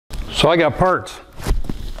So I got parts.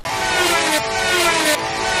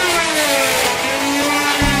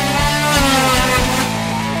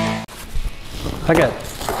 I got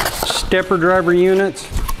stepper driver units.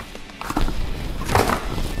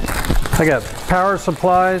 I got power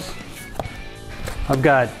supplies. I've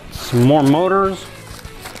got some more motors.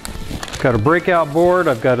 Got a breakout board.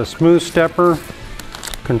 I've got a smooth stepper,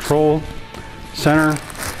 control center.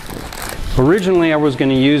 Originally I was going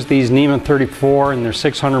to use these NEMA 34 and their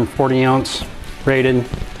 640 ounce rated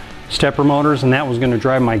stepper motors, and that was going to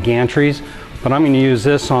drive my gantries, but I'm going to use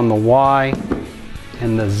this on the Y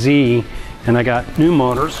and the Z, and I got new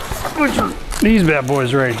motors, which are these bad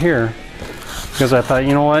boys right here, because I thought,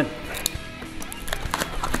 you know what,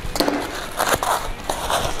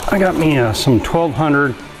 I got me some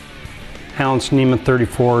 1200 ounce NEMA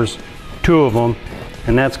 34s, two of them,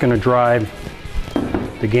 and that's going to drive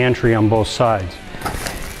the gantry on both sides.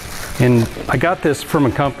 And I got this from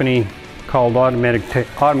a company called Automated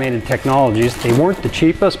Technologies. They weren't the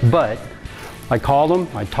cheapest, but I called him,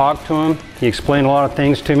 I talked to him, he explained a lot of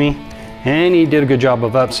things to me, and he did a good job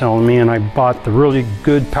of upselling me, and I bought the really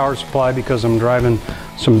good power supply because I'm driving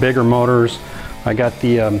some bigger motors. I got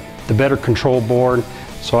the better control board,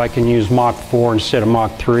 so I can use Mach 4 instead of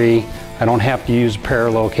Mach 3. I don't have to use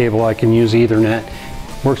parallel cable, I can use Ethernet.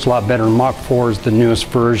 Works a lot better. Mach 4 is the newest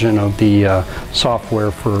version of the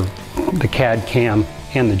software for the CAD CAM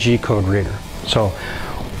and the G-code reader. So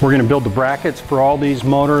we're going to build the brackets for all these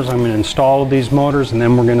motors. I'm going to install these motors, and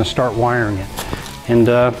then we're going to start wiring it. And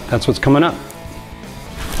that's what's coming up.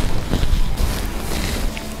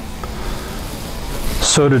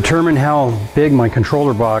 So to determine how big my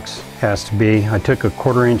controller box has to be, I took a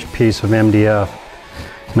 1/4 inch piece of MDF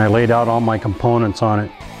and I laid out all my components on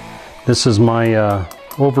it. This is my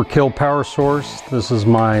overkill power source. This is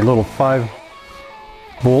my little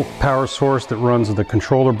 5-volt power source that runs the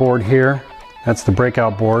controller board here. That's the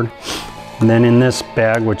breakout board. And then in this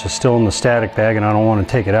bag, which is still in the static bag and I don't want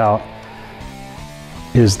to take it out,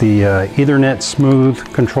 is the Ethernet smooth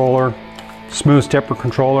controller, smooth stepper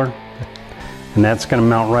controller. And that's going to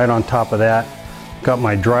mount right on top of that. Got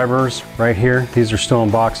my drivers right here. These are still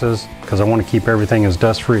in boxes because I want to keep everything as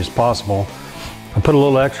dust free as possible. I put a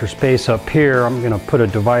little extra space up here. I'm going to put a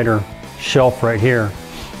divider shelf right here,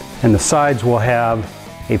 and the sides will have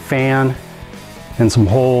a fan and some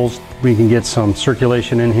holes. We can get some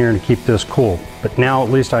circulation in here to keep this cool. But now at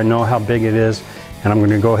least I know how big it is, and I'm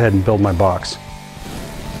going to go ahead and build my box.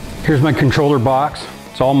 Here's my controller box.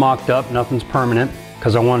 It's all mocked up, nothing's permanent,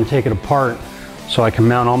 because I want to take it apart so I can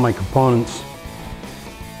mount all my components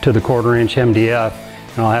to the 1/4 inch MDF.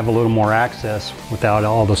 And I'll have a little more access without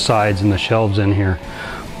all the sides and the shelves in here.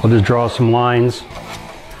 I'll just draw some lines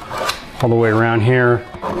all the way around here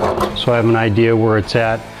so I have an idea where it's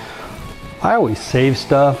at. I always save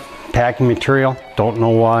stuff, packing material, don't know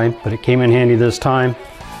why, but it came in handy this time,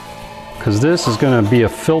 because this is going to be a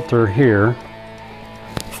filter here.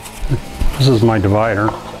 This is my divider,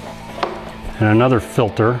 and another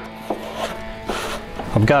filter.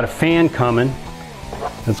 I've got a fan coming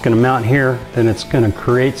that's going to mount here, then it's going to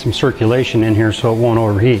create some circulation in here so it won't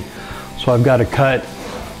overheat. So I've got to cut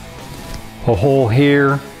a hole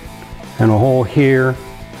here and a hole here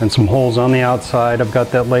and some holes on the outside. I've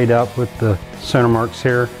got that laid out with the center marks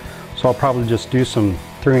here. So I'll probably just do some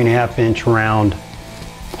 3.5 inch round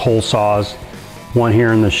hole saws, one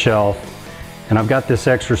here in the shelf. And I've got this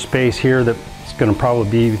extra space here that's going to probably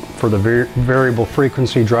be for the variable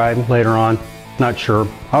frequency drive later on. Not sure.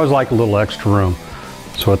 I always like a little extra room.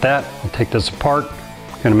 So with that, I'll take this apart,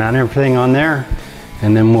 going to mount everything on there,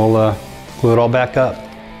 and then we'll glue it all back up.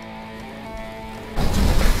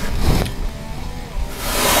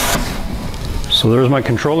 So there's my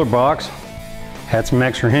controller box. Had some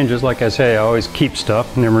extra hinges. Like I say, I always keep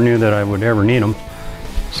stuff. Never knew that I would ever need them.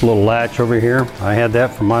 This little latch over here, I had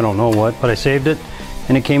that from I don't know what, but I saved it,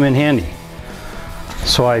 and it came in handy.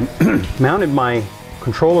 So I mounted my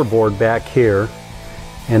controller board back here,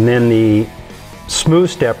 and then the smooth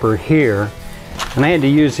stepper here, and I had to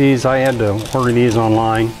use these. I had to order these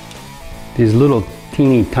online, these little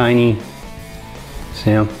teeny tiny,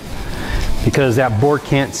 see them, because that board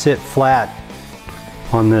can't sit flat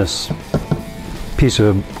on this piece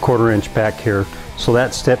of 1/4 inch back here, so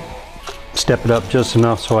that step it up just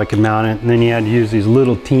enough so I could mount it. And then you had to use these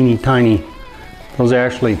little teeny tiny, those are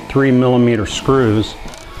actually 3mm screws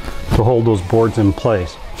to hold those boards in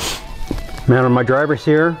place. Mounted my drivers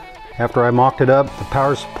here. After I mocked it up, the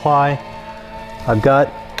power supply, I've got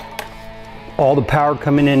all the power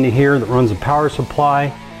coming into here that runs the power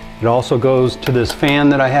supply. It also goes to this fan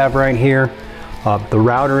that I have right here. The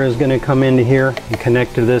router is going to come into here and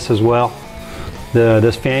connect to this as well.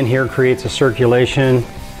 This fan here creates a circulation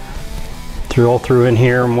all through in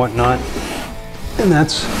here and whatnot. And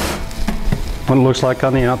that's what it looks like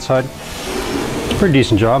on the outside. It's a pretty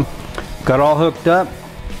decent job. Got all hooked up,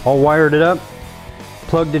 all wired it up,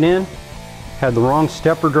 plugged it in, had the wrong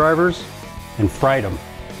stepper drivers, and fried them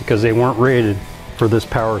because they weren't rated for this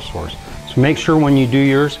power source. So make sure when you do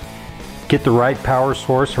yours, get the right power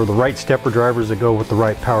source or the right stepper drivers that go with the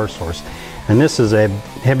right power source. And this is a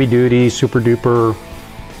heavy duty, super duper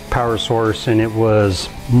power source, and it was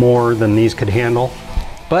more than these could handle.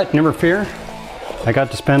 But never fear, I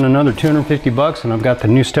got to spend another 250 bucks and I've got the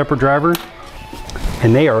new stepper drivers,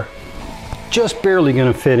 and they are just barely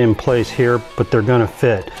gonna fit in place here, but they're gonna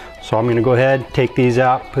fit. So I'm gonna go ahead, take these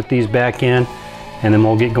out, put these back in, and then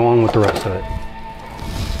we'll get going with the rest of it.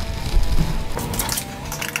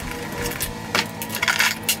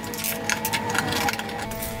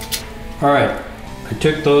 All right, I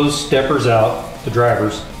took those steppers out, the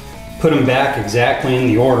drivers, put them back exactly in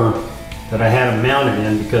the order that I had them mounted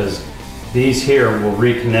in, because these here will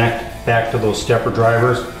reconnect back to those stepper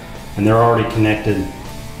drivers, and they're already connected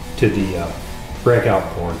to the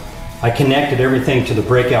breakout board. I connected everything to the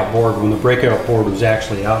breakout board when the breakout board was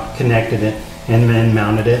actually out, connected it, and then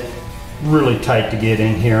mounted it. Really tight to get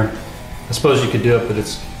in here. I suppose you could do it, but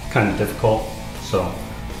it's kind of difficult. So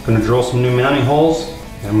I'm gonna drill some new mounting holes,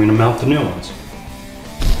 and I'm gonna mount the new ones.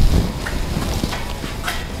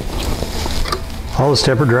 All the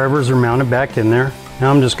stepper drivers are mounted back in there.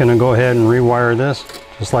 Now I'm just gonna go ahead and rewire this,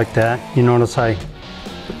 just like that. You notice I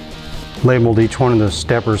labeled each one of the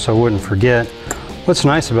steppers so I wouldn't forget. What's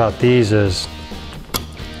nice about these is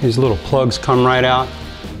these little plugs come right out,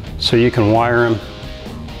 so you can wire them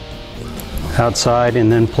outside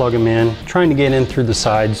and then plug them in. Trying to get in through the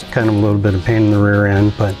sides, kind of a little bit of pain in the rear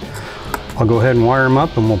end, but I'll go ahead and wire them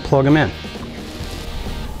up and we'll plug them in.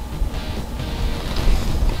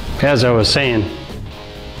 As I was saying,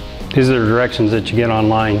 these are the directions that you get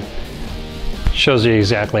online. Shows you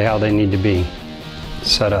exactly how they need to be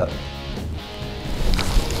set up.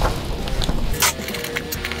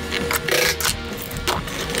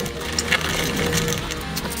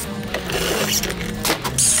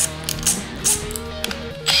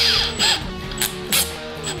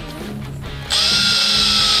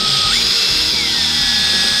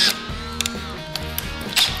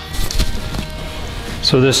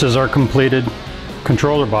 So this is our completed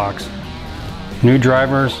controller box. New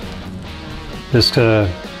drivers, this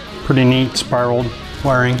pretty neat spiraled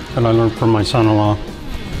wiring that I learned from my son-in-law.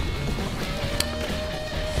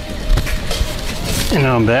 And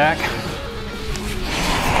now I'm back.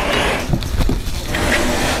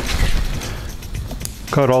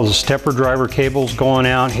 Got all the stepper driver cables going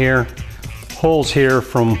out here. Holes here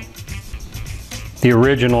from the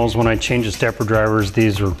originals when I changed the stepper drivers.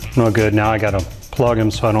 These are no good. Now I gotta plug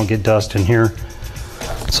them so I don't get dust in here.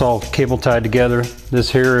 It's all cable tied together.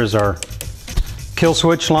 This here is our kill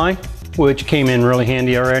switch line, which came in really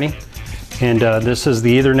handy already. And this is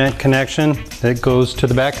the Ethernet connection that goes to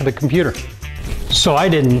the back of the computer. So I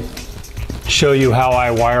didn't show you how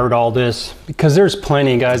I wired all this, because there's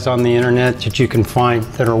plenty of guys on the internet that you can find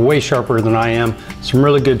that are way sharper than I am. Some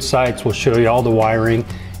really good sites will show you all the wiring.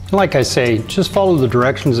 And like I say, just follow the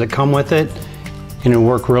directions that come with it and it'll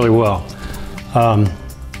work really well.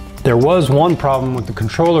 There was one problem with the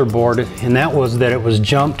controller board, and that was that it was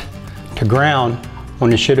jumped to ground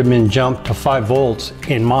when it should have been jumped to 5 volts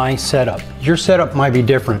in my setup. Your setup might be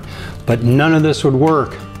different, but none of this would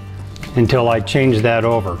work until I changed that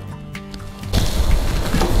over.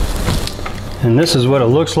 And this is what it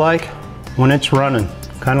looks like when it's running,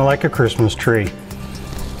 kind of like a Christmas tree.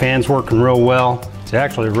 Fan's working real well. It's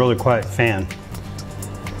actually a really quiet fan.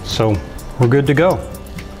 So we're good to go.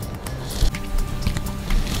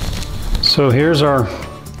 So here's our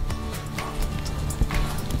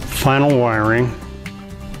final wiring.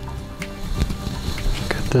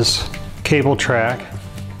 Got this cable track,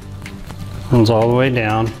 runs all the way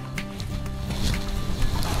down.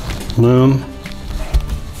 Loom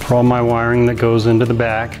for all my wiring that goes into the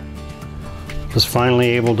back. Was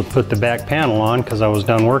finally able to put the back panel on because I was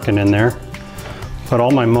done working in there. But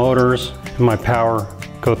all my motors and my power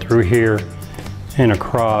go through here and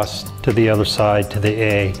across to the other side to the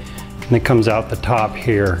A. And it comes out the top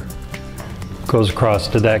here, goes across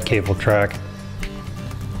to that cable track.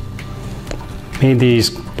 Made these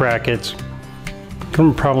brackets.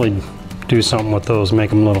 Can probably do something with those, make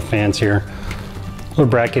them a little fancier. Little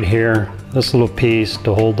bracket here, this little piece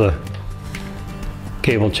to hold the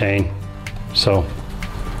cable chain. So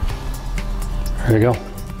there you go.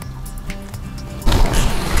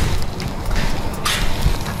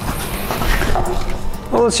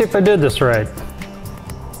 Well, let's see if I did this right.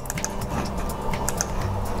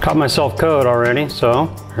 Caught myself code already, so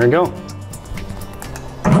here we go.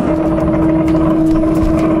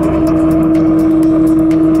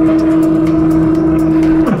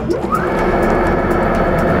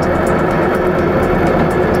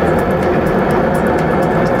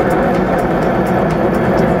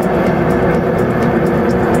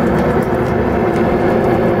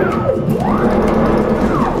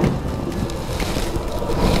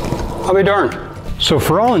 I'll be darned. So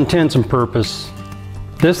for all intents and purposes,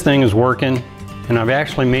 this thing is working, and I've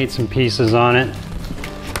actually made some pieces on it.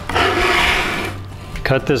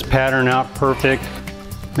 Cut this pattern out perfect,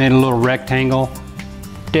 made a little rectangle,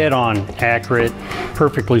 dead on accurate,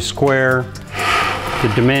 perfectly square.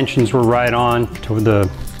 The dimensions were right on to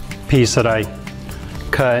the piece that I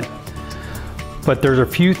cut. But there's a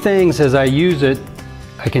few things as I use it,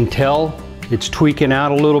 I can tell it's tweaking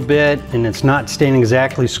out a little bit and it's not staying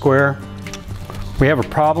exactly square. We have a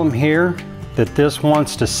problem here that this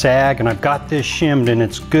wants to sag, and I've got this shimmed and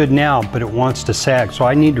it's good now, but it wants to sag. So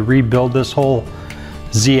I need to rebuild this whole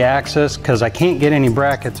Z-axis because I can't get any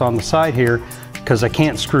brackets on the side here because I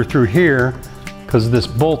can't screw through here because of this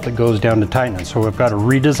bolt that goes down to tighten it. So we've got to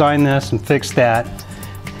redesign this and fix that.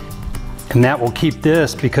 And that will keep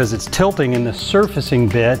this, because it's tilting and the surfacing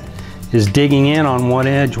bit is digging in on one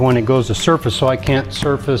edge when it goes to surface, so I can't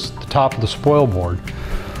surface the top of the spoil board.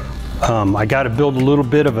 I got to build a little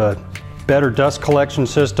bit of a better dust collection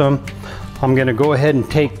system. I'm going to go ahead and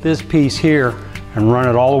take this piece here and run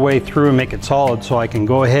it all the way through and make it solid, so I can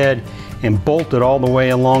go ahead and bolt it all the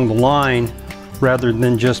way along the line rather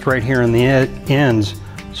than just right here in the ends,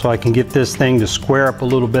 so I can get this thing to square up a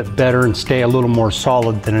little bit better and stay a little more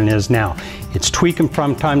solid than it is now. It's tweaking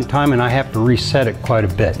from time to time and I have to reset it quite a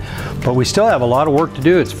bit. But we still have a lot of work to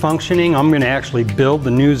do. It's functioning. I'm going to actually build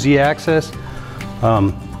the new Z-axis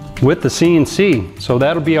with the CNC. So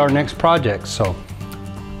that'll be our next project. So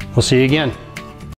we'll see you again.